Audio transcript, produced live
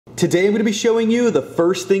Today I'm going to be showing you the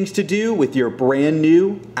first things to do with your brand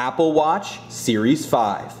new Apple Watch Series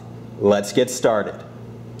 5. Let's get started.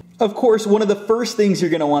 Of course, one of the first things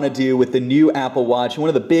you're going to want to do with the new Apple Watch, one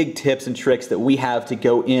of the big tips and tricks that we have to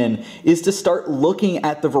go in, is to start looking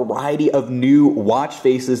at the variety of new watch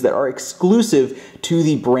faces that are exclusive to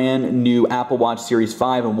the brand new Apple Watch Series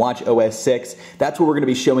 5 and watchOS 6. That's what we're going to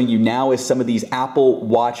be showing you now, is some of these Apple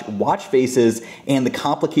Watch watch faces and the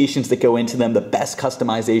complications that go into them, the best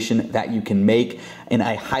customization that you can make. And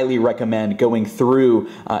I highly recommend going through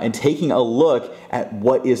and taking a look at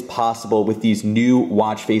what is possible with these new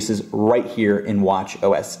watch faces right here in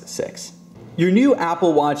watchOS 6. Your new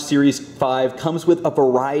Apple Watch Series 5 comes with a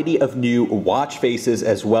variety of new watch faces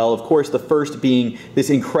as well. Of course, the first being this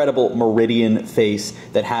incredible Meridian face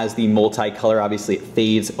that has the multicolor. Obviously, it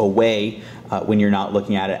fades away when you're not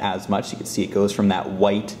looking at it as much. You can see it goes from that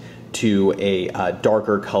white to a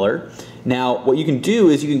darker color. Now, what you can do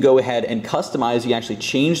is you can go ahead and customize. You can actually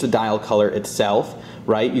change the dial color itself,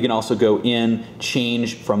 right? You can also go in,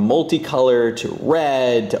 change from multicolor to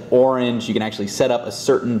red to orange. You can actually set up a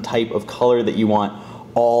certain type of color that you want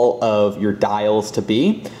all of your dials to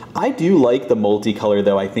be. I do like the multicolor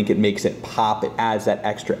though. I think it makes it pop. It adds that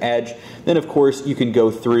extra edge. Then of course you can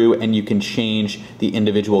go through and you can change the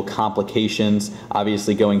individual complications,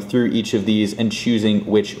 obviously going through each of these and choosing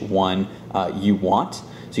which one you want.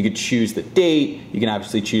 So you could choose the date, you can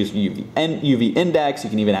obviously choose UV index, you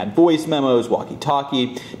can even add voice memos,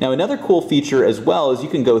 walkie-talkie. Now another cool feature as well is you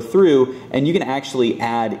can go through and you can actually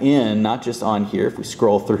add in, not just on here, if we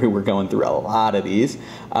scroll through, we're going through a lot of these,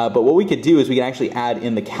 but what we could do is we can actually add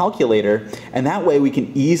in the calculator, and that way we can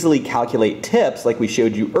easily calculate tips like we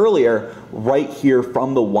showed you earlier right here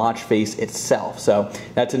from the watch face itself. So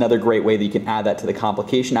that's another great way that you can add that to the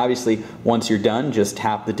complication. Obviously, once you're done, just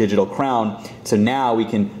tap the digital crown. So now we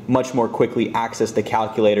can much more quickly access the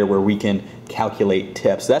calculator where we can calculate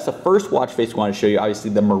tips. So that's the first watch face we want to show you,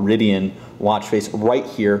 obviously the Meridian watch face right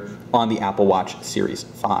here on the Apple Watch Series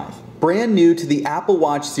 5. Brand new to the Apple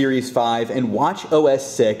Watch Series 5 and watchOS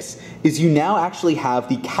 6 is you now actually have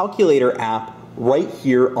the calculator app right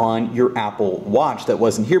here on your Apple Watch that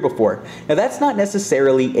wasn't here before. Now that's not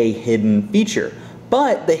necessarily a hidden feature,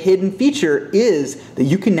 but the hidden feature is that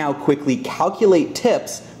you can now quickly calculate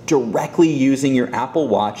tips directly using your Apple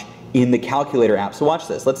Watch in the calculator app. So watch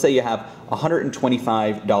this. Let's say you have a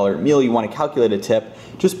 $125 meal, you want to calculate a tip.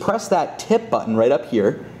 Just press that tip button right up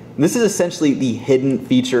here. And this is essentially the hidden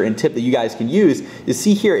feature and tip that you guys can use. You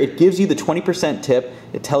see here, it gives you the 20% tip.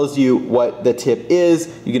 It tells you what the tip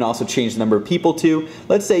is. You can also change the number of people to.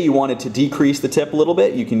 Let's say you wanted to decrease the tip a little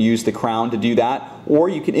bit. You can use the crown to do that, or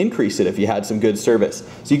you can increase it if you had some good service.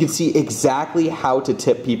 So you can see exactly how to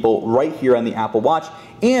tip people right here on the Apple Watch,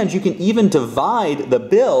 and you can even divide the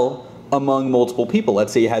bill among multiple people.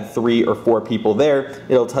 Let's say you had 3 or 4 people there.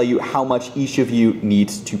 It'll tell you how much each of you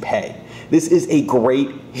needs to pay. This is a great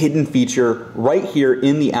hidden feature right here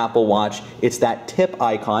in the Apple Watch. It's that tip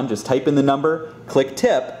icon. Just type in the number, click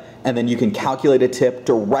tip, and then you can calculate a tip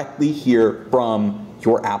directly here from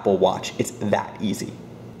your Apple Watch. It's that easy.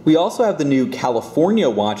 We also have the new California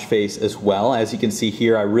watch face as well. As you can see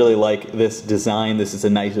here, I really like this design. This is a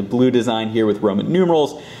nice blue design here with Roman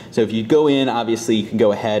numerals. So if you go in, obviously you can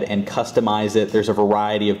go ahead and customize it. There's a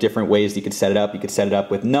variety of different ways you could set it up. You could set it up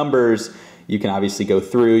with numbers. You can obviously go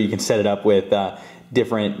through. You can set it up with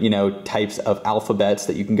different types of alphabets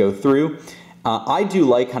that you can go through. I do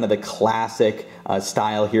like kind of the classic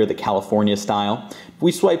style here, the California style. If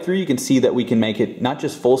we swipe through, you can see that we can make it not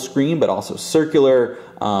just full screen, but also circular.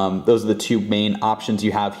 Those are the two main options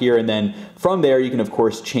you have here. And then from there, you can of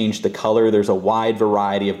course change the color. There's a wide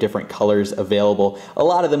variety of different colors available. A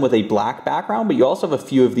lot of them with a black background, but you also have a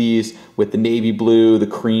few of these with the navy blue, the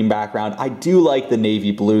cream background. I do like the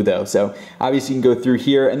navy blue though. So obviously you can go through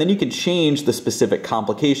here and then you can change the specific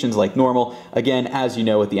complications like normal. Again, as you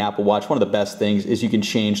know with the Apple Watch, one of the best things is you can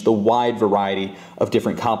change the wide variety of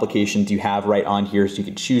different complications you have right on here. So you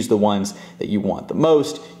can choose the ones that you want the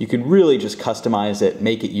most. You can really just customize it,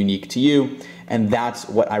 make it unique to you. And that's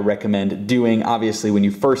what I recommend doing. Obviously, when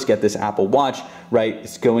you first get this Apple Watch, right,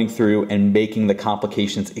 it's going through and making the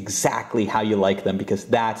complications exactly how you like them, because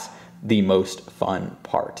that's the most fun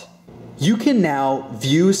part. You can now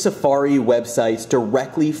view Safari websites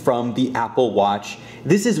directly from the Apple Watch.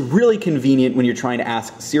 This is really convenient when you're trying to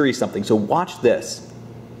ask Siri something. So watch this.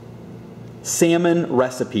 Salmon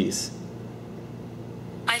recipes.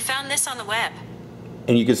 I found this on the web.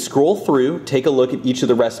 And you can scroll through, take a look at each of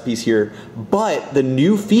the recipes here, but the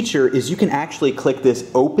new feature is you can actually click this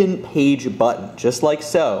open page button, just like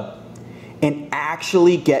so, and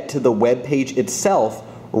actually get to the web page itself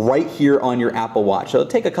right here on your Apple Watch. So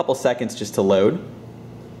it'll take a couple seconds just to load.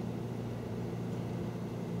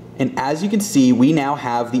 And as you can see, we now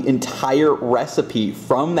have the entire recipe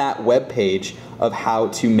from that web page of how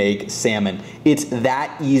to make salmon. It's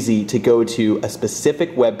that easy to go to a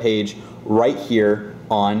specific web page right here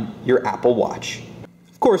on your Apple Watch.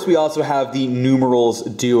 Of course, we also have the numerals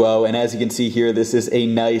duo, and as you can see here, this is a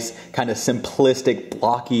nice kind of simplistic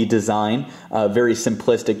blocky design, very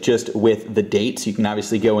simplistic just with the dates. You can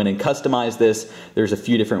obviously go in and customize this. There's a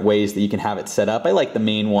few different ways that you can have it set up. I like the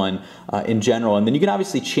main one in general, and then you can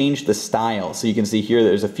obviously change the style. So you can see here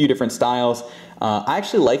there's a few different styles. I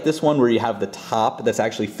actually like this one where you have the top that's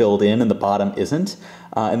actually filled in and the bottom isn't.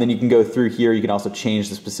 And then you can go through here, you can also change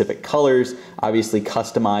the specific colors, obviously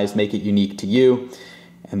customize, make it unique to you.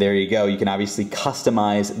 And there you go, you can obviously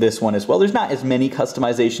customize this one as well. There's not as many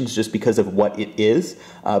customizations just because of what it is,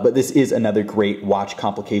 but this is another great watch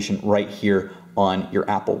complication right here on your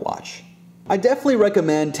Apple Watch. I definitely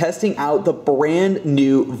recommend testing out the brand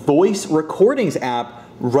new voice recordings app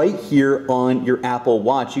right here on your Apple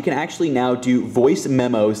Watch. You can actually now do voice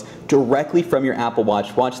memos directly from your Apple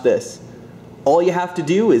Watch. Watch this. All you have to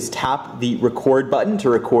do is tap the record button to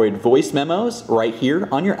record voice memos right here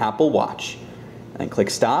on your Apple Watch. And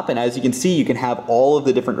click stop, and as you can see, you can have all of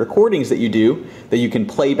the different recordings that you do that you can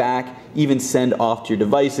play back, even send off to your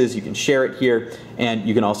devices. You can share it here, and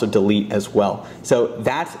you can also delete as well. So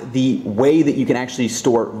that's the way that you can actually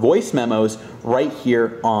store voice memos right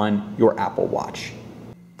here on your Apple Watch.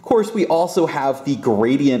 Of course, we also have the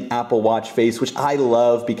gradient Apple Watch face, which I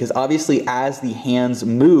love because obviously as the hands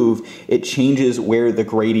move, it changes where the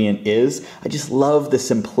gradient is. I just love the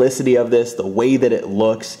simplicity of this, the way that it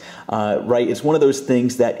looks, right? It's one of those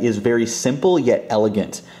things that is very simple yet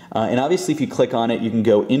elegant. And obviously if you click on it, you can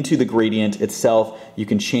go into the gradient itself. You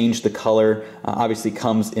can change the color. Obviously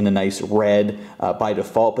comes in a nice red by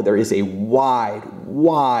default, but there is a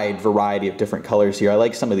wide variety of different colors here. I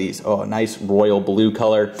like some of these. Oh, a nice royal blue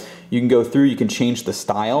color. You can go through, you can change the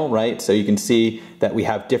style, right? So you can see that we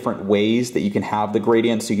have different ways that you can have the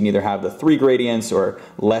gradients. So you can either have the 3 gradients or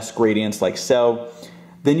less gradients like so.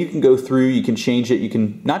 Then you can go through, you can change it, you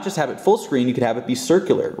can not just have it full screen, you could have it be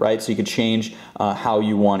circular, right? So you can change how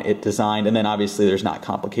you want it designed, and then obviously there's not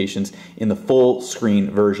complications in the full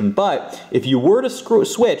screen version. But if you were to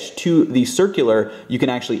switch to the circular, you can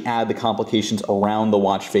actually add the complications around the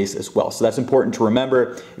watch face as well. So that's important to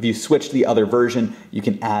remember. If you switch to the other version, you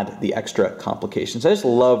can add the extra complications. I just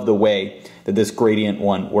love the way that this gradient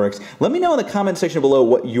one works. Let me know in the comment section below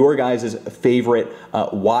what your guys' favorite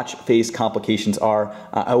watch face complications are.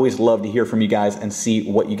 I always love to hear from you guys and see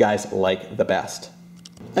what you guys like the best.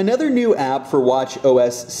 Another new app for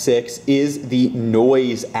watchOS 6 is the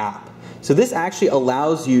Noise app. So this actually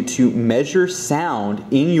allows you to measure sound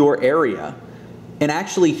in your area and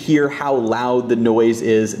actually hear how loud the noise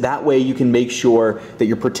is. That way you can make sure that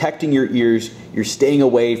you're protecting your ears, you're staying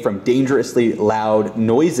away from dangerously loud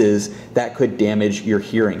noises that could damage your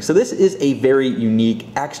hearing. So this is a very unique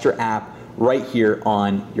extra app right here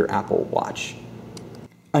on your Apple Watch.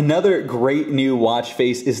 Another great new watch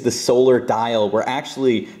face is the solar dial, where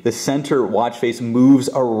actually the center watch face moves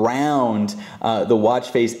around the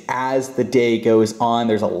watch face as the day goes on.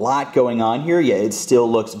 There's a lot going on here, yet it still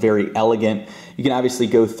looks very elegant. You can obviously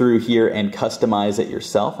go through here and customize it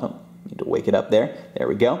yourself. Oh, need to wake it up there. There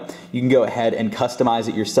we go. You can go ahead and customize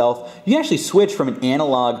it yourself. You can actually switch from an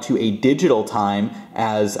analog to a digital time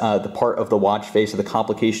as the part of the watch face or the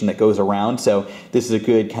complication that goes around. So this is a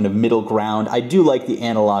good kind of middle ground. I do like the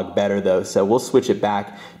analog better though, so we'll switch it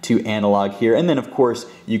back to analog here. And then of course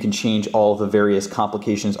you can change all the various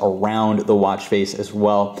complications around the watch face as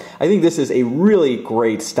well. I think this is a really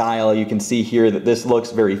great style. You can see here that this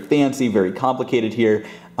looks very fancy, very complicated here.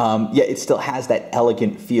 Yet it still has that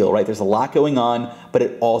elegant feel, right? There's a lot going on, but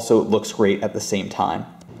it also looks great at the same time.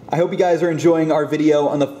 I hope you guys are enjoying our video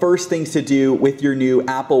on the first things to do with your new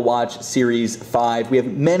Apple Watch Series 5. We have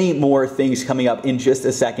many more things coming up in just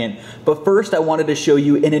a second, but first I wanted to show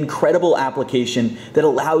you an incredible application that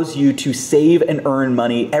allows you to save and earn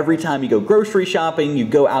money every time you go grocery shopping, you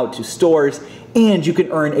go out to stores, and you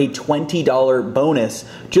can earn a $20 bonus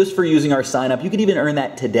just for using our sign up. You can even earn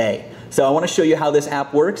that today. So I want to show you how this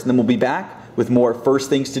app works, and then we'll be back with more first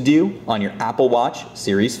things to do on your Apple Watch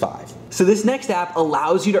Series 5. So this next app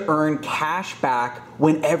allows you to earn cash back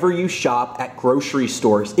whenever you shop at grocery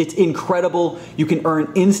stores. It's incredible. You can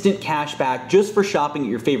earn instant cash back just for shopping at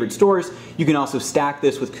your favorite stores. You can also stack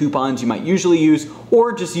this with coupons you might usually use,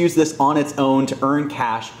 or just use this on its own to earn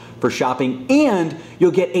cash for shopping, and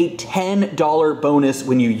you'll get a $10 bonus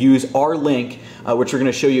when you use our link which we're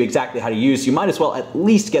going to show you exactly how to use. You might as well at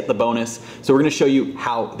least get the bonus. So we're going to show you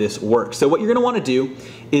how this works. So what you're going to want to do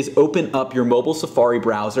is open up your mobile Safari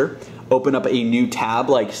browser, open up a new tab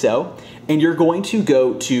like so, and you're going to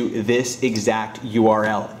go to this exact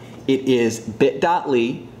URL. It is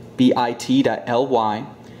bit.ly, bit.ly/get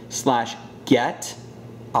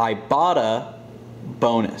iBotta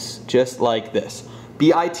bonus, just like this.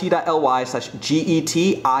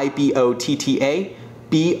 bit.ly/GETIBOTTA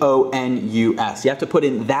BONUS. You have to put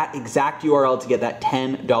in that exact URL to get that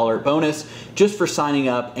 $10 bonus just for signing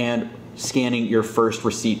up and scanning your first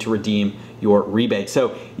receipt to redeem your rebate.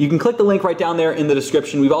 So you can click the link right down there in the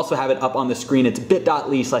description. We also have it up on the screen. It's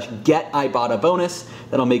bit.ly/get iBotta bonus.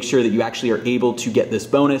 That'll make sure that you actually are able to get this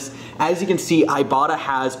bonus. As you can see, iBotta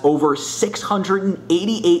has over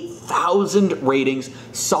 688,000 ratings,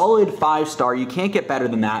 solid 5-star. You can't get better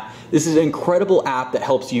than that. This is an incredible app that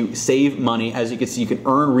helps you save money. As you can see, you can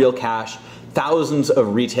earn real cash. Thousands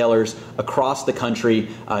of retailers across the country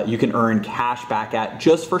you can earn cash back at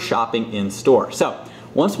just for shopping in store. So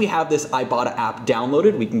once we have this iBotta app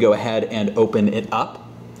downloaded, we can go ahead and open it up.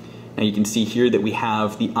 Now you can see here that we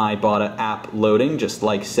have the iBotta app loading just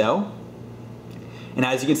like so. And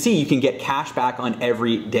as you can see, you can get cash back on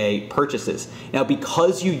everyday purchases. Now,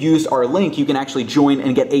 because you used our link, you can actually join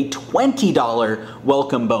and get a $20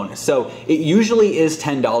 welcome bonus. So it usually is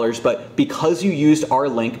 $10, but because you used our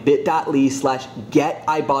link, bit.ly/get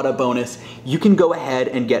iBotta bonus, you can go ahead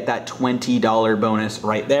and get that $20 bonus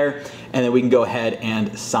right there. And then we can go ahead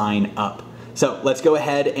and sign up. So let's go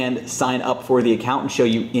ahead and sign up for the account and show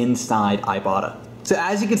you inside iBotta. So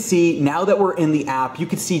as you can see, now that we're in the app, you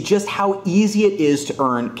can see just how easy it is to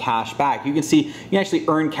earn cash back. You can see you can actually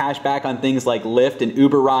earn cash back on things like Lyft and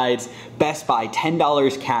Uber rides, Best Buy,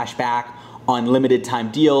 $10 cash back on limited time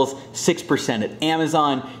deals, 6% at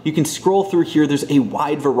Amazon. You can scroll through here, there's a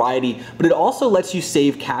wide variety, but it also lets you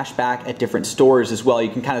save cash back at different stores as well. You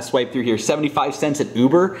can kind of swipe through here, 75 cents at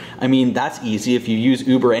Uber. I mean, that's easy if you use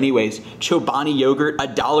Uber anyways. Chobani yogurt,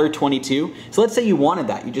 $1.22. So let's say you wanted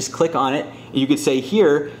that, you just click on it, and you could say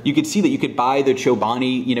here, you could see that you could buy the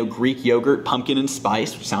Chobani, Greek yogurt, pumpkin and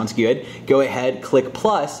spice, which sounds good. Go ahead, click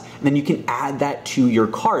plus, and then you can add that to your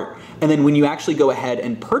cart. And then when you actually go ahead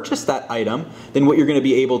and purchase that item, then what you're gonna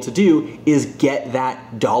be able to do is get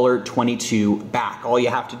that $1.22 back. All you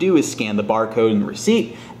have to do is scan the barcode and the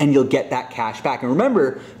receipt, and you'll get that cash back. And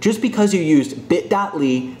remember, just because you used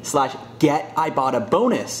bit.ly/get iBotta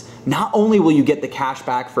bonus, not only will you get the cash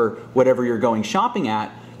back for whatever you're going shopping at,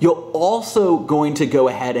 you're also going to go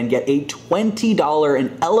ahead and get a $20,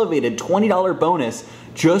 an elevated $20 bonus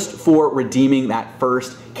just for redeeming that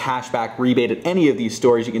first cashback rebate at any of these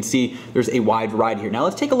stores. You can see there's a wide variety here. Now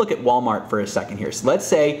let's take a look at Walmart for a second here. So let's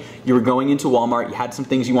say you were going into Walmart, you had some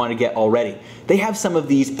things you wanted to get already. They have some of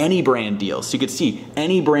these any brand deals. So you could see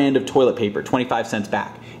any brand of toilet paper, 25 cents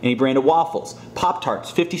back. Any brand of waffles, Pop-Tarts,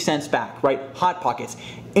 50 cents back, right? Hot Pockets,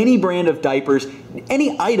 any brand of diapers,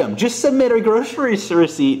 any item, just submit a grocery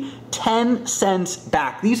receipt, 10 cents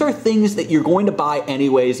back. These are things that you're going to buy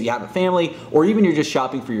anyways. You have a family, or even you're just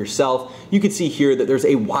shopping for yourself. You can see here that there's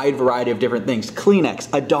a wide variety of different things. Kleenex,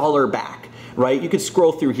 $1 back, right? You could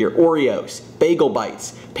scroll through here, Oreos, Bagel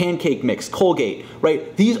Bites, Pancake Mix, Colgate,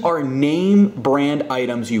 right? These are name brand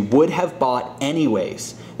items you would have bought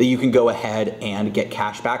anyways that you can go ahead and get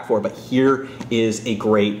cash back for. But here is a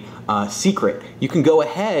great secret. You can go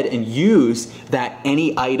ahead and use that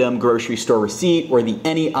any item grocery store receipt, or the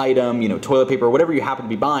any item, toilet paper, whatever you happen to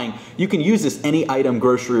be buying. You can use this any item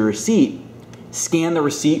grocery receipt, scan the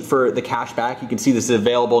receipt for the cash back. You can see this is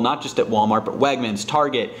available not just at Walmart, but Wegmans,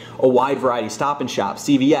 Target, a wide variety, Stop and Shop,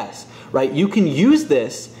 CVS, right? You can use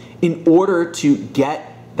this in order to get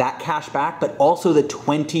that cash back, but also the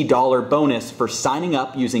 $20 bonus for signing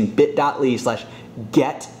up using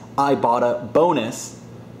bit.ly/get iBotta bonus,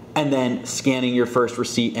 and then scanning your first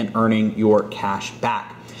receipt and earning your cash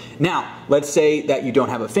back. Now, let's say that you don't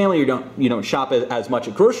have a family, you don't shop as much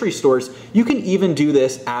at grocery stores. You can even do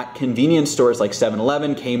this at convenience stores like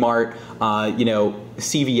 7-Eleven, Kmart,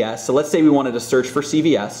 CVS. So let's say we wanted to search for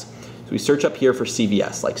CVS. So we search up here for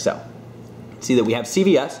CVS like so. See that we have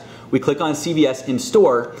CVS. We click on CVS in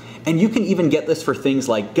store, and you can even get this for things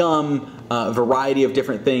like gum, a variety of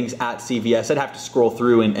different things at CVS. I'd have to scroll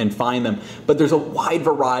through and find them, but there's a wide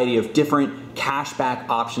variety of different cashback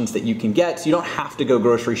options that you can get, so you don't have to go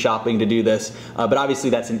grocery shopping to do this, but obviously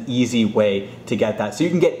that's an easy way to get that. So you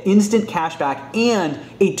can get instant cashback and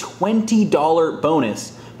a $20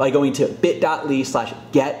 bonus by going to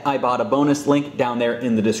bit.ly/get iBotta bonus, link down there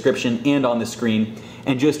in the description and on the screen,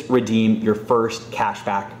 and just redeem your first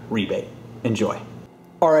cashback rebate. Enjoy.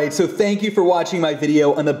 Alright, so thank you for watching my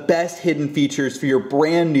video on the best hidden features for your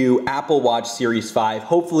brand new Apple Watch Series 5.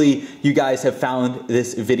 Hopefully you guys have found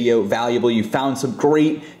this video valuable. You found some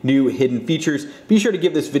great new hidden features. Be sure to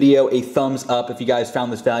give this video a thumbs up if you guys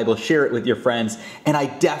found this valuable. Share it with your friends. And I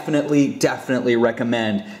definitely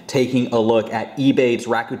recommend taking a look at eBay's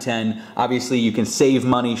Rakuten. Obviously you can save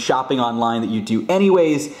money shopping online that you do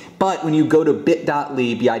anyways, but when you go to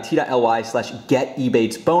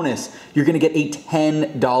bit.ly/get-ebates-bonus, you're gonna get a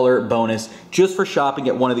 $10 bonus just for shopping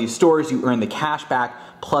at one of these stores. You earn the cash back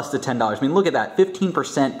plus the $10. I mean, look at that,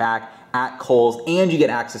 15% back at Kohl's, and you get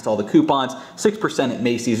access to all the coupons, 6% at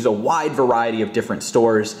Macy's. There's a wide variety of different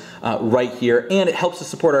stores right here, and it helps to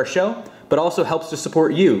support our show, but also helps to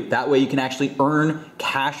support you. That way you can actually earn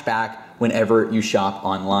cash back whenever you shop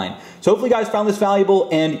online. So hopefully you guys found this valuable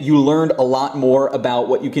and you learned a lot more about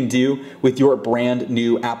what you can do with your brand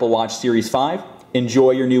new Apple Watch Series 5.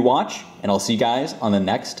 Enjoy your new watch, and I'll see you guys on the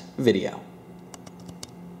next video.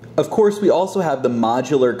 Of course, we also have the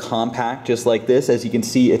modular compact just like this. As you can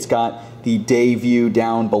see, it's got the day view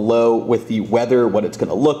down below with the weather, what it's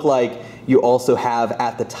gonna look like. You also have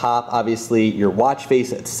at the top, obviously, your watch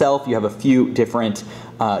face itself. You have a few different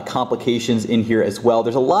complications in here as well.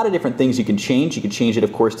 There's a lot of different things you can change. You can change it,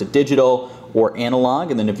 of course, to digital or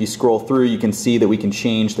analog, and then if you scroll through, you can see that we can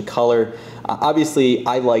change the color. Obviously,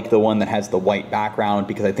 I like the one that has the white background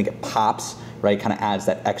because I think it pops, right? Kind of adds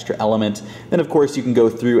that extra element. Then of course you can go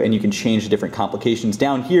through and you can change the different complications.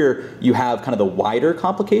 Down here you have kind of the wider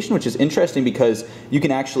complication, which is interesting because you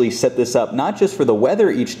can actually set this up not just for the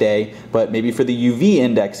weather each day, but maybe for the UV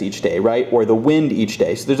index each day, right? Or the wind each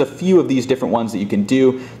day. So there's a few of these different ones that you can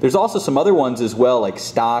do. There's also some other ones as well, like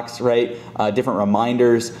stocks, right? Different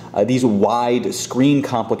reminders, these wide screen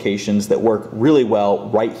complications that work really well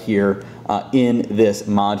right here in this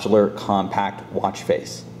modular compact watch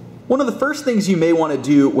face. One of the first things you may want to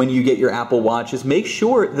do when you get your Apple Watch is make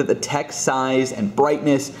sure that the text size and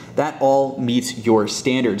brightness, that all meets your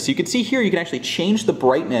standards. So you can see here, you can actually change the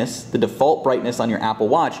brightness, the default brightness on your Apple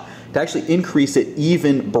Watch to actually increase it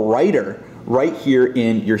even brighter right here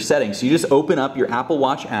in your settings. So you just open up your Apple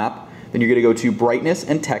Watch app, then you're going to go to brightness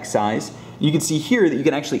and text size. You can see here that you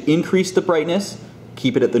can actually increase the brightness,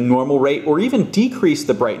 keep it at the normal rate, or even decrease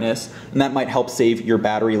the brightness, and that might help save your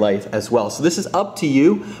battery life as well. So this is up to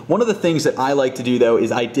you. One of the things that I like to do though is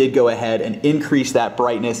I did go ahead and increase that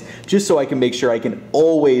brightness just so I can make sure I can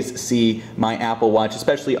always see my Apple Watch,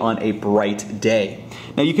 especially on a bright day.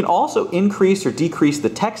 Now you can also increase or decrease the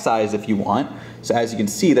text size if you want. So as you can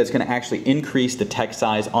see, that's going to actually increase the text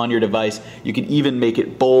size on your device. You can even make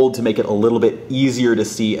it bold to make it a little bit easier to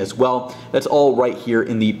see as well. That's all right here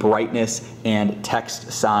in the brightness and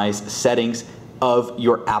text size settings of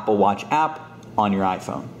your Apple Watch app on your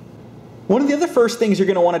iPhone. One of the other first things you're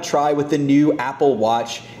going to want to try with the new Apple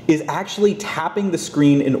Watch is actually tapping the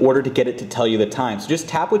screen in order to get it to tell you the time. So just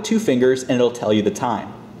tap with 2 fingers and it'll tell you the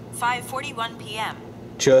time. 5:41 p.m.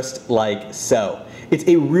 Just like so. It's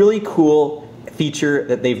a really cool feature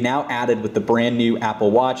that they've now added with the brand new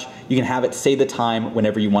Apple Watch. You can have it say the time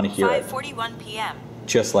whenever you want to hear it. 5:41 p.m.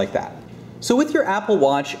 Just like that. So with your Apple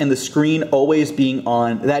Watch and the screen always being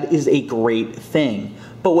on, that is a great thing.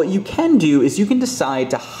 But what you can do is you can decide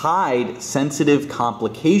to hide sensitive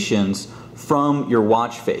complications from your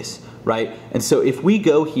watch face, right? And so if we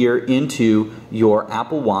go here into your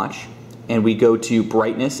Apple Watch and we go to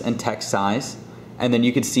brightness and text size, and then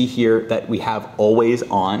you can see here that we have always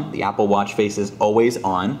on. The Apple Watch face is always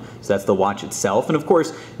on. So that's the watch itself. And of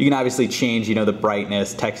course, you can obviously change, the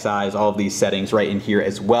brightness, text size, all of these settings right in here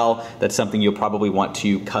as well. That's something you'll probably want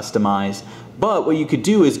to customize. But what you could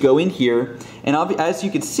do is go in here, and as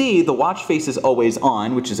you can see, the watch face is always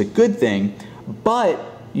on, which is a good thing, but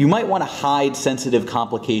you might want to hide sensitive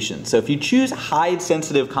complications. So if you choose hide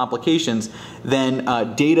sensitive complications, then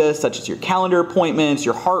data such as your calendar appointments,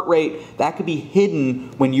 your heart rate, that could be hidden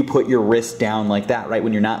when you put your wrist down like that, right?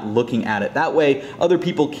 When you're not looking at it. That way, other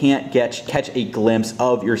people can't catch a glimpse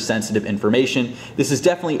of your sensitive information. This is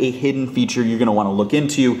definitely a hidden feature you're going to want to look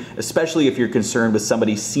into, especially if you're concerned with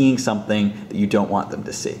somebody seeing something that you don't want them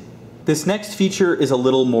to see. This next feature is a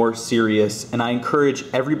little more serious, and I encourage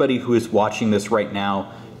everybody who is watching this right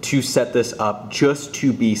now to set this up just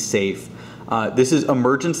to be safe. This is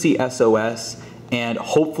Emergency SOS, and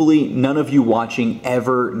hopefully none of you watching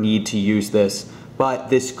ever need to use this, but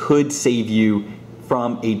this could save you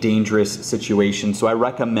from a dangerous situation. So I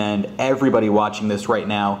recommend everybody watching this right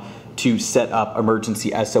now to set up Emergency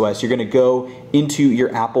SOS. You're going to go into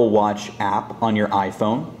your Apple Watch app on your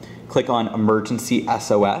iPhone, click on Emergency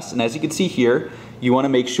SOS, and as you can see here, you want to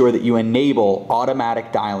make sure that you enable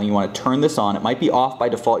automatic dialing. You want to turn this on. It might be off by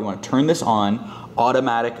default. You want to turn this on.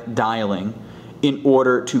 automatic dialing in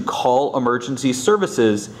order to call emergency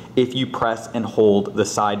services if you press and hold the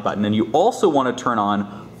side button. And you also want to turn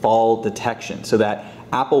on fall detection so that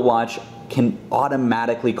Apple Watch can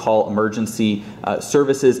automatically call emergency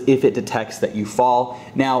services if it detects that you fall.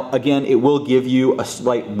 Now, again, it will give you a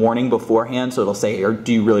slight warning beforehand, so it'll say, or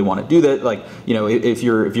do you really want to do that? Like, you know, if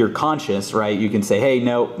you're conscious, right, you can say, hey,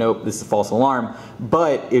 nope, this is a false alarm.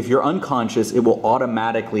 But if you're unconscious, it will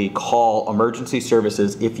automatically call emergency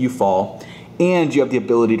services if you fall, and you have the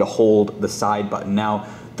ability to hold the side button. Now,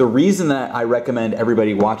 the reason that I recommend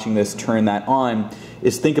everybody watching this turn that on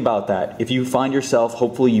is think about that. If you find yourself,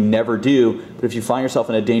 hopefully you never do, but if you find yourself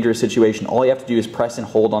in a dangerous situation, all you have to do is press and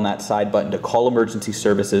hold on that side button to call emergency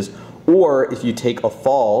services. Or if you take a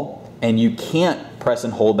fall and you can't press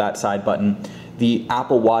and hold that side button, the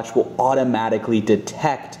Apple Watch will automatically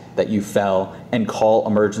detect that you fell and call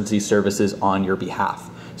emergency services on your behalf.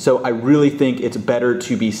 So I really think it's better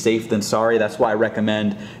to be safe than sorry. That's why I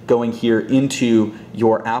recommend going here into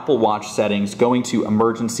your Apple Watch settings, going to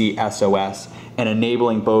Emergency SOS, and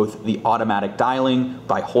enabling both the automatic dialing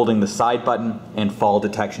by holding the side button and fall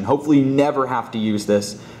detection. Hopefully you never have to use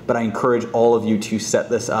this, but I encourage all of you to set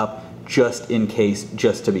this up just in case,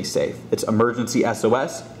 just to be safe. It's Emergency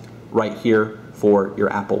SOS right here for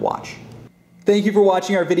your Apple Watch. Thank you for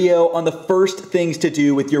watching our video on the first things to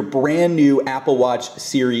do with your brand new Apple Watch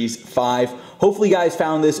Series 5. Hopefully you guys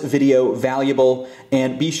found this video valuable,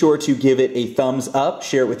 and be sure to give it a thumbs up,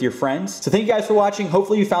 share it with your friends. So thank you guys for watching.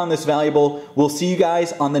 Hopefully you found this valuable. We'll see you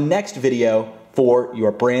guys on the next video for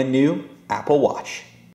your brand new Apple Watch.